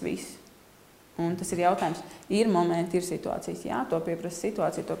es viss. Un tas ir jautājums, ir momenti, ir situācijas, jā, to pieprasa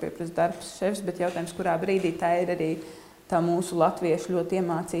situācija, to pieprasa darbs šefs, bet jautājums, kurā brīdī tā ir arī tā mūsu latviešu ļoti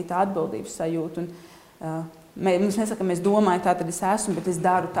iemācīta atbildības sajūta. Mums nesaka, es domāju, tā tad es esmu, bet es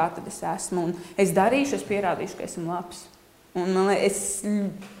daru, tā tad es esmu. Un es darīšu, es pierādīšu, ka esmu labs. Un es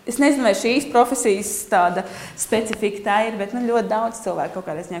nezinu, vai šīs profesijas tāda specifika tā ir, bet ļoti daudz cilvēku kaut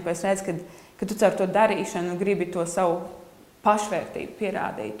kādā ziņā, ko es redzu, ka tu caur to darīšanu gribi to savu pašvērtību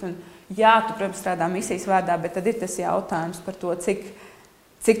pierādīt. Un jā, tu, protams, strādā misijas vārdā, bet tad ir tas jautājums par to,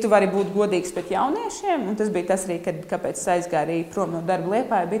 cik tu vari būt godīgs pret jauniešiem, un tas bija tas arī, kāpēc es aizgāju arī prom no darba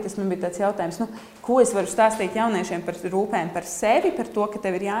Liepājā, man bija tāds jautājums, ko es varu stāstīt jauniešiem par rūpēm par sevi, par to, ka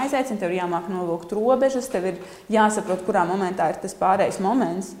tev ir jāizaicina, tev ir jāmāk novilkt robežas, tev ir jāsaprot, kurā momentā ir tas pārējais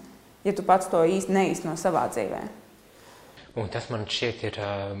moments, ja tu pats to īsti neīsteno savā dzīvē. Un tas man šķiet ir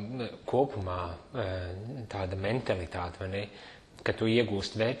kopumā tāda mentalitāte, vai ne? Ka tu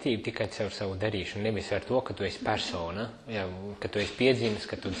iegūst vērtību tikai caur savu darīšanu, nevis ar to, ka tu esi persona, ja, ka tu esi piedzīvis,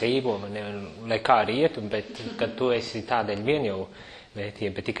 ka tu dzīvo, lai kā arī ietu, bet ka tu esi tādēļ vien jau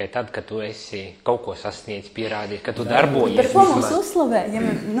vērtība, bet tikai tad, kad tu esi kaut ko sasniedz, pierādījis, ka tu darbojies. Par ko mums uzslavē?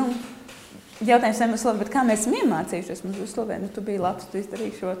 Jautājums, vai mums uzslavē, bet kā mēs esam iemācījušies mums uzslavē? Tu biji labs, tu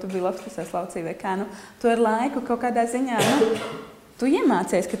izdarīji šo, tu biji labs, tu slaucīji vai kā. Tu ar laiku kaut kādā ziņā, tu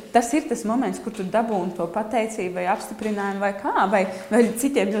iemācies, ka tas ir tas moments, kur tu dabūni to pateicību vai apstiprinājumu vai kā, vai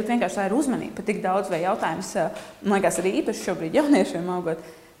citiem ļoti vienkārši tā ir uzmanība par tik daudz vai jautājums, man liekas, arī īpaši šobrīd jauniešiem augot,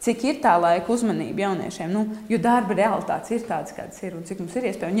 cik ir tā laika uzmanība jauniešiem, jo darba realitātes ir tādas, kādas ir un cik mums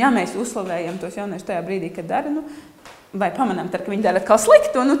ir iespēja. Un ja mēs uzslavējam tos jauniešus tajā brīdī, kad dara, vai pamanām, ka viņi dara kaut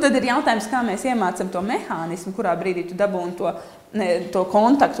sliktu, tad ir jautājums, kā mēs iemācam to mehānismu, kurā brīdī tu dabūni to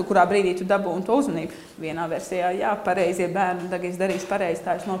kontaktu, kurā brīdī tu dabūni to uzmanību. Vienā versijā, jā, pareizie bērni, tagad es darīšu pareizi,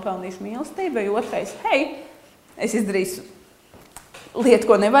 tā es nopelnīšu mīlestību, vai otrais, hei, es izdarīšu lietu,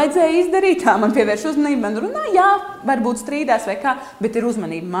 ko nevajadzēja izdarīt, tā man pievērš uzmanību, man runā, jā, varbūt strīdās vai kā, bet ir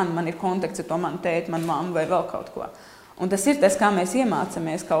uzmanība, man ir kontakts ar to manu tēti, manu mammu vai vēl kaut ko. Un tas ir tas, kā mēs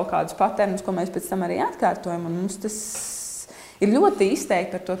iemācamies kaut kādus paternus, ko mēs pēc tam arī atkārtojam, un mums tas ir ļoti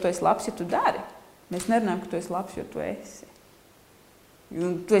izteikti par to, tu esi labs, ja tu dari. Mēs nerunājam, ka tu esi labs, jo tu esi.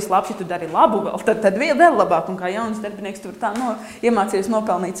 Tu esi labs, ja tu dari labu vēl, tad vēl labāk, un kā jauns darbinieks tu tā iemācījies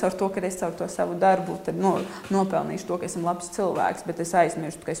nopelnīt caur to, ka es caur to savu darbu tad nopelnīšu to, ka esmu labs cilvēks, bet es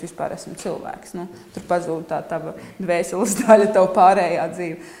aizmirstu, ka es vispār esmu cilvēks. Tur pazūd tā tava dvēseles daļa, tava pārējā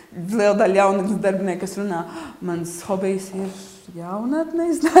dzīve. Liela daļa jaunatnes darbinieku, kas runā, mans hobijs ir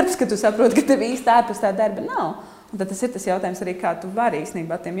jaunatnes darbs, ka tu saproti, ka tev īsti ārpus tā darba nav. Un tad tas ir tas jautājums arī, kā tu vari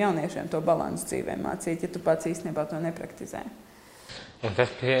īstenībā tiem jauniešiem to balansu dzīvē mācīt, ja tu pats īstenībā to nepraktizē. Un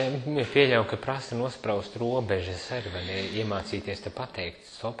tas pieļauj, ka prasa nospraust robežas arī, vai iemācīties te pateikt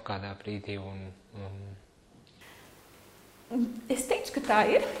stop kādā brīdī Es teikšu, ka tā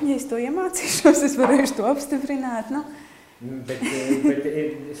ir. Ja es to iemācīšos, es varēšu to apstiprināt. Bet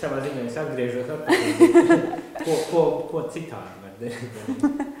savā ziņā es atgriežos atpakaļ. Ko citādi var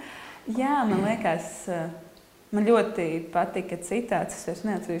darīt? Jā, man liekas, man ļoti patika citāts. Es vairs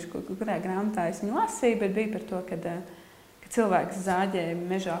neatcerīšu, kurā grāmatā es viņu lasīju, bet bija par to, ka cilvēks zāģē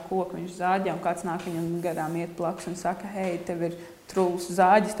mežā koku, viņš zāģē, un kāds nāk viņam garām iet blakus un saka, hei, tev ir trūls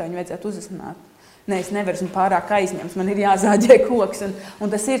zāģis, tev viņu vajadzētu uzasnāt. Nē, es nevaru, esmu pārāk aizņemts, man ir jāzāģē koks.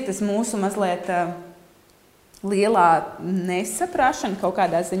 Un tas ir tas mūsu mazliet lielā nesaprašana, kaut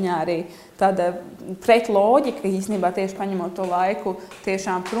kādā ziņā arī tāda pretloģika, īstenībā tieši paņemot to laiku,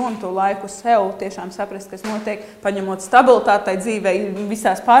 tiešām prom to laiku sev, tiešām saprast, kas notiek, paņemot stabilitāti tai dzīvē,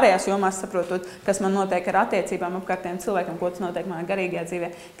 visās pārējās jomās saprotot, kas man notiek ar attiecībām apkārtējiem cilvēkiem, ko tas notiek manā garīgajā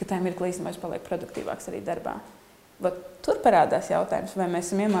dzīvē, ka tajā mirklī īstenībā es palieku produktīvāks arī darbā. Tur parādās jautājums, vai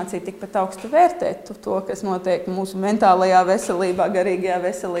mēs esam iemācīti tikpat augstu vērtēt to, kas notiek mūsu mentālajā veselībā, garīgajā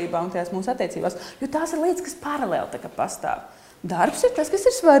veselībā un tajās mūsu attiecībās. Jo tās ir lietas, kas paralēli tā kā pastāv. Darbs ir tas, kas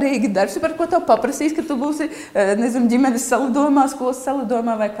ir svarīgi. Darbs ir par ko tev paprasīs, ka tu būsi, nezinu, ģimenes salidojumā, skolas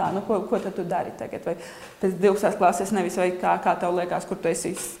salidojumā vai kā. Ko tad tu dari tagad? Vai pēc 12. klases nevis vai kā tev liekas, kur tu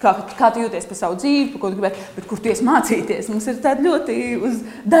esi, kā tu jūties par savu dzīvi, par ko tu gribētu, bet kur tu esi mācīties. Mums ir tādi ļoti uz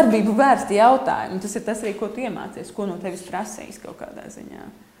darbību vērsti jautājumi. Tas ir tas arī, ko tu iemācies, ko no tevis prasīs kaut kādā ziņā.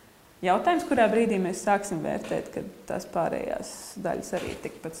 Jautājums, kurā brīdī mēs sāksim vērtēt, ka tās pārējās daļas arī ir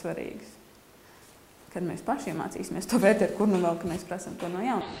tikpat svarīgas. Kad mēs paši iemācīsimies to vērtēt, kur nu vēl, ka mēs prasam to no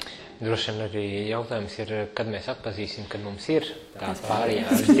jauna. Droši vien arī jautājums ir, kad mēs atpazīsim, kad mums ir tās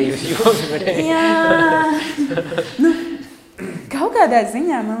pārējās dzīves jomas. Jā, kaut kādā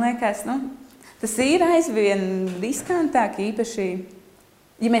ziņā, man liekas, tas ir aizvien riskantāk, īpaši,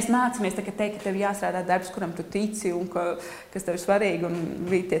 ja mēs mācāmies teikt, ka tev jāstrādā darbs, kuram tu tici un kas tev ir svarīgi, un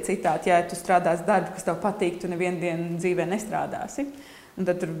bija tie citāti, ja tu strādās darbu, kas tev patīk, tu nevienu dienu dzīvē nestrādāsi. Un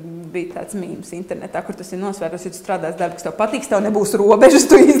tad tur bija tāds mīms internetā, kur tas ir nosvērts, ja tu strādās darbu, kas tev patiks, tev nebūs robežas,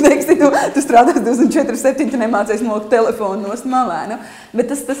 tu izniegsi, tu strādās 24/7, tu nemācies nolikt telefonu nost malē.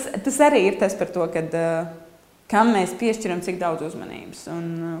 Bet tas arī ir tas par to, kam mēs piešķiram cik daudz uzmanības un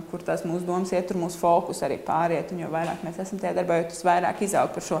kur tās mūsu domas iet, tur mūsu fokus arī pāriet. Un jo vairāk mēs esam tajā darbā, jo tas vairāk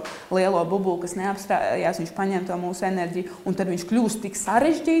izaug par šo lielo bubulu, kas neapstrādājās, viņš paņem to mūsu enerģiju, un tad viņš kļūst tik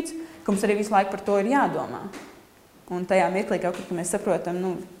sarežģīts, ka mums arī visu laiku par to ir jādomā. Un tajā mirklī, kaut kad mēs saprotam,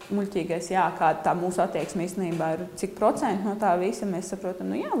 muļķīgais, kāda tā mūsu attieksme īstenībā ir, cik procentu no tā visa mēs saprotam,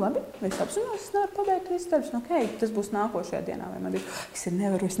 jā, labi, es apzinos, es nevaru pabeigt visu darbus, tas būs nākošajā dienā, vai man ir, es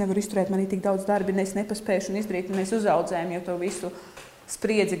nevaru izturēt, man ir tik daudz darbi, es nepaspēšu un izdarīt, un mēs uzaudzējam, jo to visu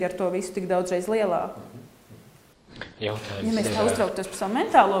spriedzi ar to visu tik daudzreiz lielāku. Jautājums ja mēs tā uztrauktos par savu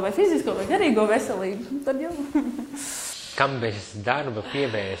mentālo vai fizisko vai garīgo veselību, tad jau. Kam bez darba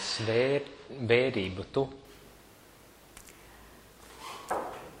pievērs vērību tu?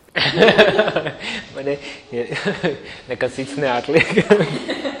 Man nekas cits neatliek.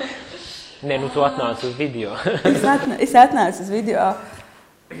 Nē, nu tu atnāc uz video. Es atnācu uz video.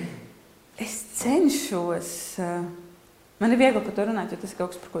 Es cenšos. Man ir viegli par to runāt, jo tas ir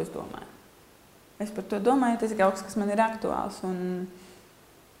kaut kas, par ko es domāju. Es par to domāju, tas ir kaut kas, kas man ir aktuāls. Un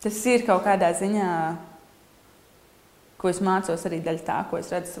tas ir kaut kādā ziņā, ko es mācos arī daļa tā, ko es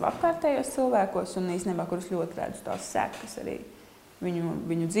redzu savu apkārtējos cilvēkos. Un īstenībā, kurus ļoti redzu tās sekas arī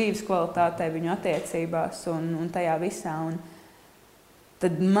viņu dzīves kvalitātei, viņu attiecībās un tajā visā. Un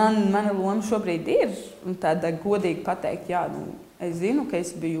tad mana loma šobrīd ir tāda godīgi pateikt, jā, es zinu, ka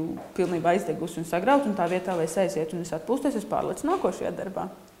es biju pilnībā aizdegusi un sagrauta, un tā vietā, lai es aizietu un es atpūstos, es pārlecu nākošajā darbā.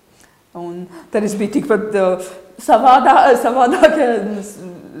 Un tad es biju tikpat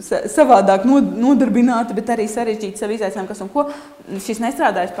savādāk nodarbināta, bet arī sarežģīta savu izaicinājumu, kas un ko. Šis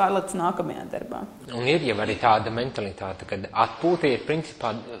nestrādājas pārlecu nākamajā darbā. Un ir jau arī tāda mentalitāte, kad atpūta ir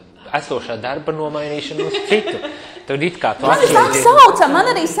principā esošā darba nomainīšana uz citu. Tad it kā tu man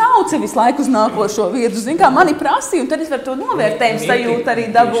arī sauca visu laiku uz nākošo vietu. Zin kā, mani prasīja, un tad es varu to novērtējumu sajūtu arī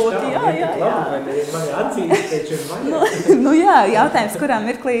dabūt. Jā, jautājums, kurā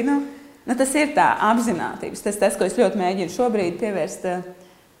mirklī, tas ir tā apzinātības. Tas, ko es ļoti mēģinu šobrīd pievērst.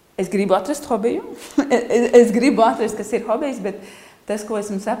 Es gribu atrast hobiju. Es gribu atrast, kas ir hobijs, bet tas, ko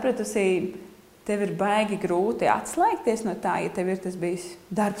esmu sapratusi, tev ir baigi grūti atslēgties no tā, ja tev ir tas bijis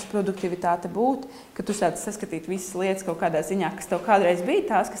darbs, produktivitāte būt, ka tu sāc saskatīt visas lietas kaut kādā ziņā, kas tev kādreiz bija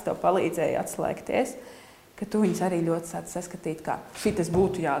tās, kas tev palīdzēja atslēgties, ka tu viņas arī ļoti sāc saskatīt, kā šitas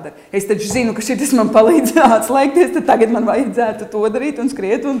būtu jādara. Es taču zinu, ka šitas man palīdzēja atslēgties, tad tagad man vajadzētu to darīt un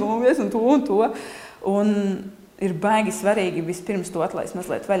skriet un domies un to. Un ir baigi svarīgi vispirms to atlaist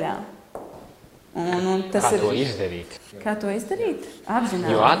mazliet vaļā. Kā to izdarīt? Kā to izdarīt?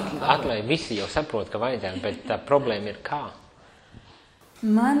 Apzināti. Jo atlai visi jau saprot, ka vajadzētu, bet tā problēma ir kā?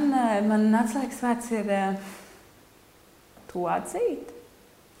 Man atslēgas vārds ir to atzīt.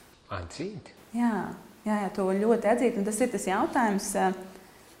 Atzīt? Jā, to ļoti atzīt. Un tas ir tas jautājums,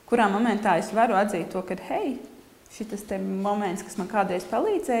 kurā momentā es varu atzīt to, ka hei, šitas te moments, kas man kādreiz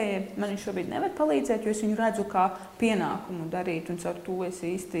palīdzēja, man viņš šobrīd nevar palīdzēt, jo es viņu redzu kā pienākumu darīt, un caur to es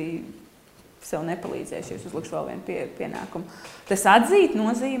īsti sev nepalīdzēšu, es uzlikšu vēl vienu pienākumu. Tas atzīt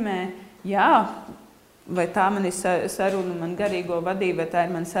nozīmē, jā, vai tā man ir saruna man garīgo vadību, vai tā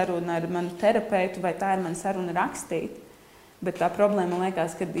ir man saruna ar manu terapeitu, vai tā ir man saruna rakstīt. Bet tā problēma, man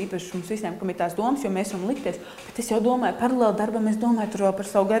liekas, ka īpaši mums visiem, kam ir tās domas, jo mēs varam likties, bet es jau domāju paralēli darbam, es domāju tur par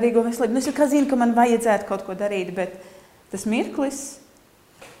savu garīgo veselību. Es kā zinu, ka man vajadzētu kaut ko darīt, bet tas mirklis,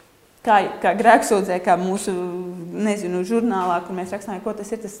 kā grēksūdzē, kā mūsu, žurnālā, kur mēs rakstām, ko tas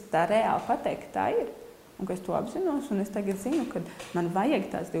ir, tas tā reāli pateikt, ka tā ir. Un ka es to apzinos, un es tagad zinu, ka man vajag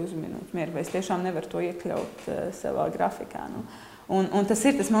tās 2 minūtes mieru, vai es tiešām nevaru to iekļaut savā grafikā. Un tas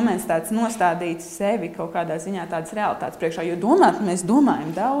ir tas moments tāds nostādīts sevi kaut kādā ziņā tādas realitātes priekšā, jo mēs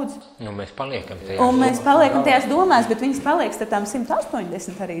domājam daudz. Mēs paliekam tajās domās, bet viņas paliek starp tām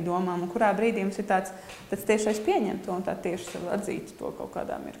 180 arī domām, un kurā brīdī mums ir tāds tiešais pieņemt to un tā tieši sev atzīt to kaut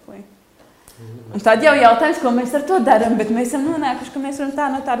kādā mirklī. Un tad jau jautājums, ko mēs ar to darām, bet mēs esam nonākuši, ka mēs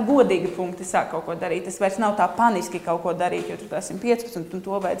varam no tāda godīga punkta sāk kaut ko darīt. Tas vairs nav tā paniski kaut ko darīt, jo tur tā 115 un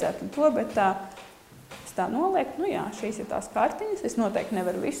to vajadzētu un to, bet tā noliek, šīs ir tās kartiņas, es noteikti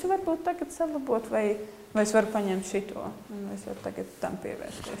nevaru visu varbūt tagad salabot, vai es varu paņemt šito, un es varu tagad tam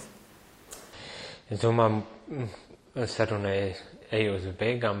pievērsties. Es domāju, sarunai ejot uz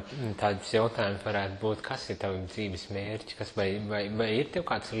beigām, tāds jautājums varētu būt, kas ir tavi dzīves mērķi, vai ir tev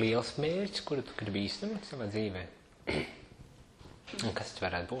kāds liels mērķis, kuru tu gribi īstenot savā dzīvē? Un kas tas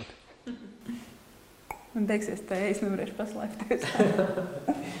varētu būt? Man beigsies tā, es nevarēšu paslēpties.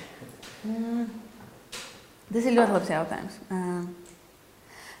 Tas ir ļoti labs jautājums.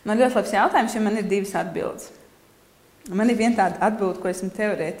 Man ļoti labs jautājums, jo man ir 2 atbildes. Man ir viena tāda atbilde, ko esmu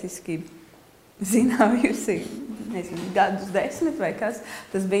teorētiski zinājusi, gadus 10 vai kas.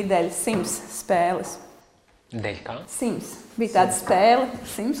 Tas bija dēļ Sims spēles. Dēļ kā? Sims. Bija tāda spēle,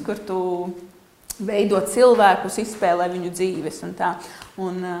 Sims, kur tu veido cilvēkus, izspēlē viņu dzīves un tā.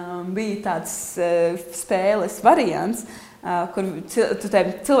 Un bija tāds spēles variants, kur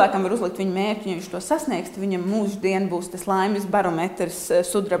cilvēkam var uzlikt viņu mērķi, ja viņš to sasniegs, viņam mūždien būs tas laimes barometrs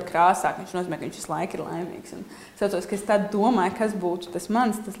sudraba krāsā, viņš nozīmē, ka viņš visu laiku ir laimīgs. Un es atceros, ka es tad domāju, kas būtu tas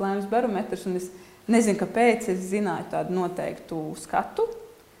laimes barometrs, un es nezinu, kāpēc es zināju tādu noteiktu skatu.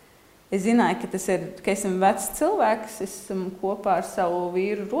 Es zināju, ka esam vecs cilvēks, esam kopā ar savu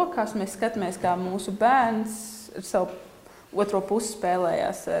vīru rokās, mēs skatāmies, kā mūsu bērns ar savu otro pusi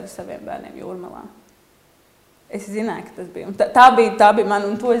spēlējās ar saviem bērniem jūrmalā. Es zināju, ka tas bija. Un tā bija man,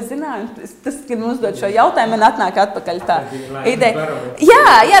 un to es zināju. Tas, kad man uzdod šo jautājumu, man atnāk atpakaļ tā ideja.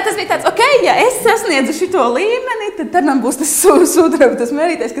 Jā, tas bija tāds, ja es sasniedzu šito līmeni, tad man būs tas sudraba, tas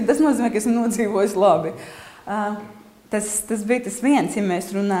mērītais, ka tas nozīmē, ka esmu nodzīvojis labi. Tas bija tas viens, ja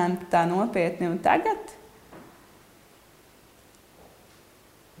mēs runājam tā nopietni. Un tagad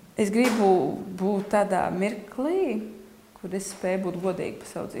es gribu būt tādā mirklī, kur es spēju būt godīgi par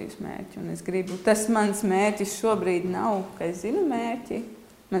savu dzīves mērķi. Un es gribu, tas mans mērķis šobrīd nav, ka es zinu mērķi.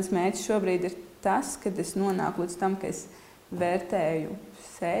 Mans mērķis šobrīd ir tas, kad es nonāku līdz tam, ka es vērtēju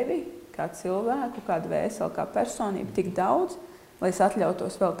sevi kā cilvēku, kā dvēseli, kā personību tik daudz, lai es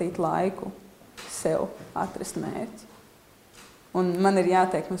atļautos veltīt laiku sev atrast mērķi. Un man ir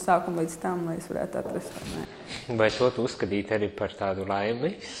jātiek no sākuma līdz tam, lai es varētu atrast mērķi. Vai to tu uzskatīt arī par tādu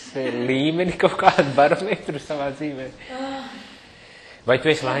laimes līmeni, kaut kādu barometru savā dzīvē? Vai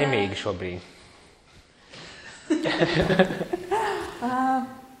tu esi laimīga šobrīd?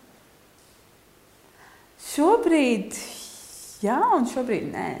 Šobrīd jā, un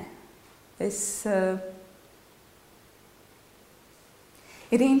šobrīd nē.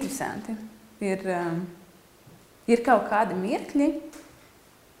 Ir interesanti. Ir kaut kādi mirkļi,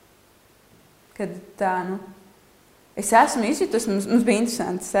 kad tā, es esmu izjutusi, mums bija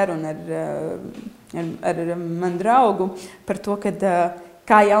interesanti saruna ar manu draugu par to,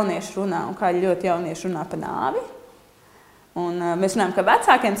 kā jaunieši runā un kā ļoti jaunieši runā par nāvi. Un mēs runājam, ka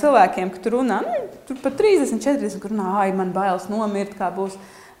vecākiem cilvēkiem, ka tur runā, tur pat 30, 40, kur runā, man bailes nomirt, kā būs.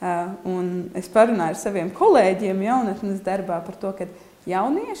 Un es parunāju ar saviem kolēģiem jaunatnes darbā par to, ka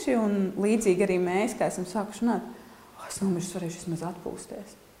jaunieši un līdzīgi arī mēs, kā esam sākuši runāt, es nomiršu, varēšu vismaz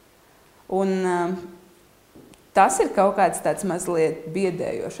atpūsties. Un tas ir kaut kāds tāds mazliet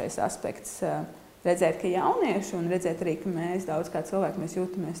biedējošais aspekts, redzēt, ka jaunieši un redzēt arī, ka mēs daudz kā cilvēki, mēs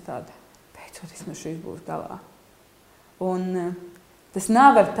jūtamies tādi, beidzot, vismaz šīs būs galā. Un tas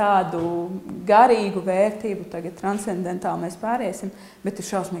nav ar tādu garīgu vērtību, tagad transcendentāli mēs pāriesim, bet ir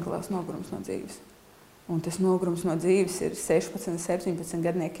šausmīgi liels nogurums no dzīves. Un tas nogurums no dzīves ir 16, 17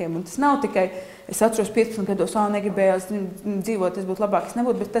 gadniekiem. Un tas nav tikai, es atceros 15 gados, negribējās dzīvot, tas būtu labāk, es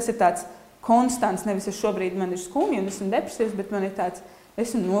nebūtu, bet tas ir tāds konstants, nevis es šobrīd man ir skumji un esmu depresīvs, bet man ir tāds,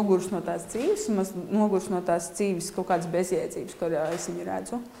 esmu nogurs no tās dzīves, un nogurs no tās dzīves kaut kādas bezjēdzības, kurā es viņu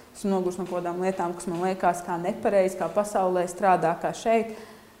redzu. Esmu nogurs no kādām lietām, kas man liekas kā nepareizi, kā pasaulē strādā, kā šeit.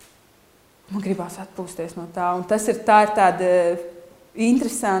 Man gribās atpūsties no tā. Un tas ir tāda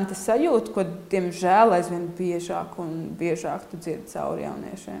interesanta sajūta, ko, diemžēl, aizvien biežāk un biežāk tu dzirdi cauri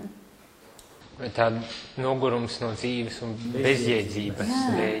jauniešiem. Tāda nogurums no dzīves un bezjēdzības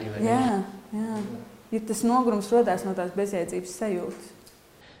dēļ. Jā. Ja tas nogurums rodās no tās bezjēdzības sajūtas.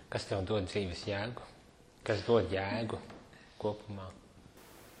 Kas tev dod dzīves jēgu? Kas dod jēgu kopumā?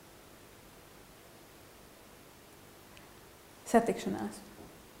 Satikšanās.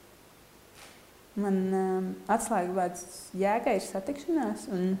 Man atslēga vārds jēga ir satikšanās.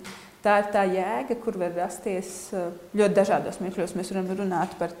 Un tā ir tā jēga, kur var rasties ļoti dažādos mirkļos. Mēs varam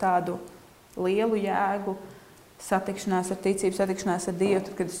runāt par tādu lielu jēgu, satikšanās ar ticību, satikšanās ar Dievu,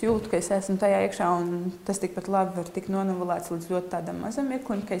 tad, kad es jūtu, ka es esmu tajā iekšā, un tas tikpat labi var tikt nonovelēts līdz ļoti tādam mazam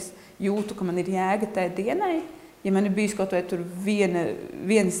mirklim, ka es jūtu, ka man ir jēga tajā dienai. Ja man ir bijis kaut vai tur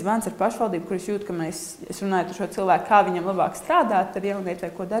viens zvans ar pašvaldību, kur es jūtu, ka es runāju ar šo cilvēku, kā viņam labāk strādāt, ar jaunieti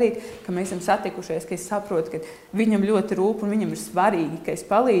vai ko darīt, ka mēs esam satikušies, ka es saprotu, ka viņam ļoti rūp un viņam ir svarīgi, ka es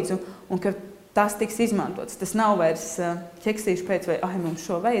palīdzu un ka tas tiks izmantots. Tas nav vairs ķeksīšu pēc vai mums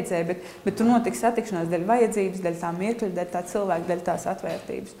šo vajadzēja, bet tur notiks satikšanās dēļ vajadzības, dēļ tā mirkļa, dēļ tā cilvēka, dēļ tās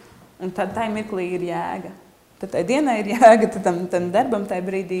atvērtības. Un tad tai mirklī ir jēga. Tad tai dienai ir jēga, tad tam darbam tai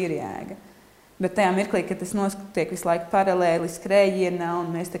brīdī ir jēga. Bet tajā mirklī, kad tas notiek visu laiku paralēli skrējienā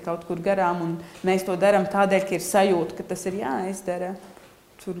un mēs te kaut kur garām un mēs to darām tādēļ, ka ir sajūta, ka tas ir jāizdara,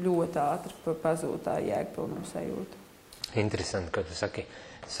 tur ļoti ātri pazūd tā jēgpilnuma sajūta. Interesanti, ka tu saki,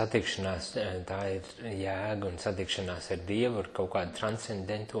 satikšanās tā ir jēga un satikšanās ar Dievu, ar kaut kādu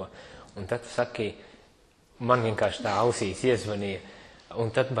transcendento. Un tad tu saki, man vienkārši tā ausīs iezvanīja,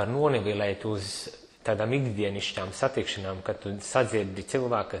 un tad var nonivilēt uz tādām ikdienišķām satikšanām, kad tu sadzirdi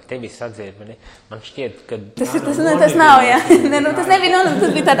cilvēku, ka tevi sadzirdi. Man šķiet, ka tas nav, jā. Tas nebija,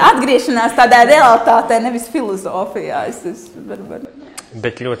 tas bija tāda atgriešanās tādā realitātē, nevis filozofijā.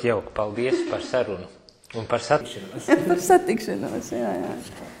 Bet ļoti jauki, paldies par sarunu un par satikšanos. Par satikšanos, jā.